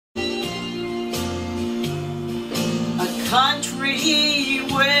country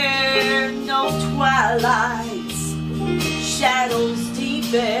where no twilights, shadows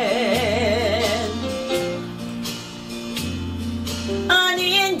deepen,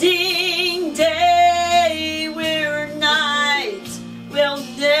 unending day where night will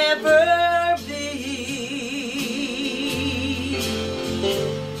never be,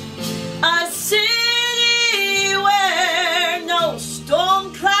 a city where no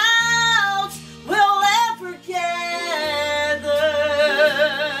storm clouds will ever gather.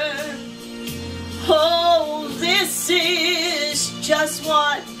 Oh, this is just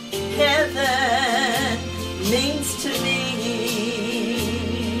what heaven means to me.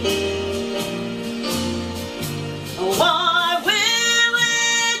 What will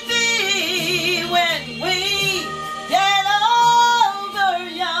it be when we get over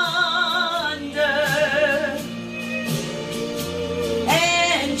yonder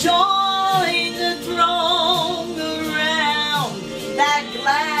and join the throng around that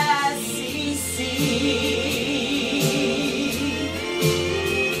glassy sea,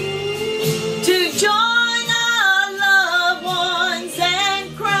 to join our loved ones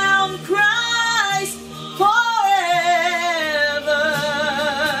and crown Christ forever?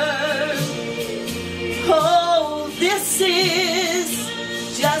 Oh, this is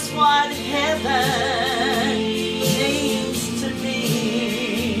just what heaven means to me.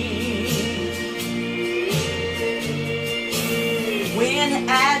 When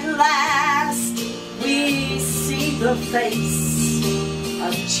at last we see the face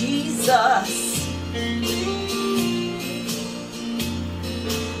of Jesus,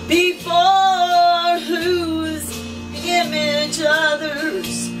 before whose image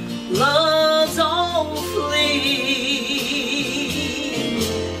others love's all flee,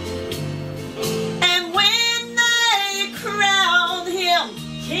 and when they crown him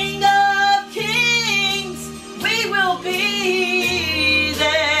King of